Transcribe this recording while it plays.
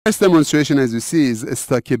First demonstration, as you see, is a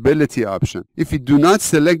stackability option. If you do not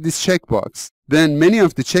select this checkbox, then many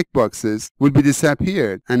of the checkboxes will be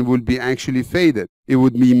disappeared and will be actually faded. It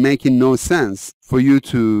would be making no sense for you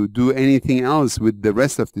to do anything else with the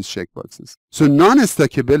rest of these checkboxes. So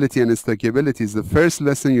non-stackability and stackability is the first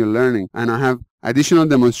lesson you're learning, and I have additional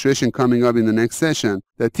demonstration coming up in the next session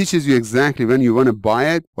that teaches you exactly when you want to buy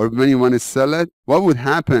it or when you want to sell it, what would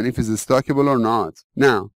happen if it's stackable or not.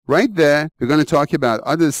 Now, right there, we're going to talk about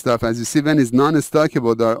other stuff. As you see, when it's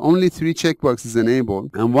non-stackable, there are only 3 checkboxes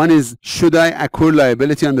enabled, and one is, should I accrue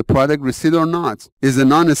liability on the product receipt or not? It's a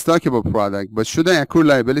non-stackable product, but should I accrue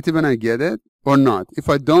liability when I get it or not? If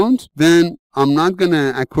I don't, then I'm not going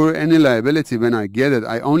to accrue any liability when I get it.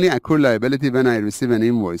 I only accrue liability when I receive an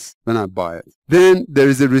invoice, when I buy it. Then there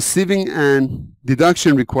is a receiving and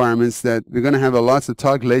deduction requirements that we're going to have a lot to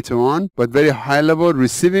talk later on, but very high level.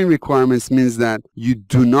 Receiving requirements means that you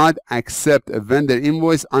do not accept a vendor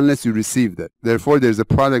invoice unless you received it. Therefore, there's a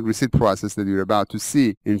product receipt process that you're about to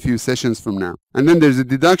see in a few sessions from now. And then there's a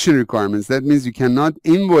deduction requirements. That means you cannot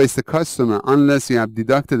invoice the customer unless you have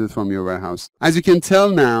deducted it from your warehouse. As you can tell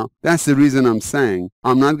now, that's the reason I'm saying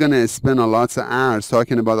I'm not going to spend a lot of hours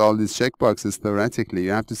talking about all these checkboxes theoretically.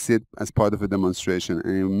 You have to see it as part of a demonstration,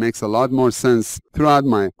 and it makes a lot more sense throughout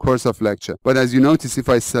my course of lecture. But as you notice, if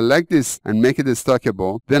I select this and make it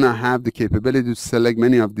stackable, then I have the capability to select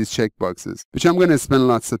many of these checkboxes, which I'm going to spend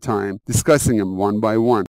lots of time discussing them one by one.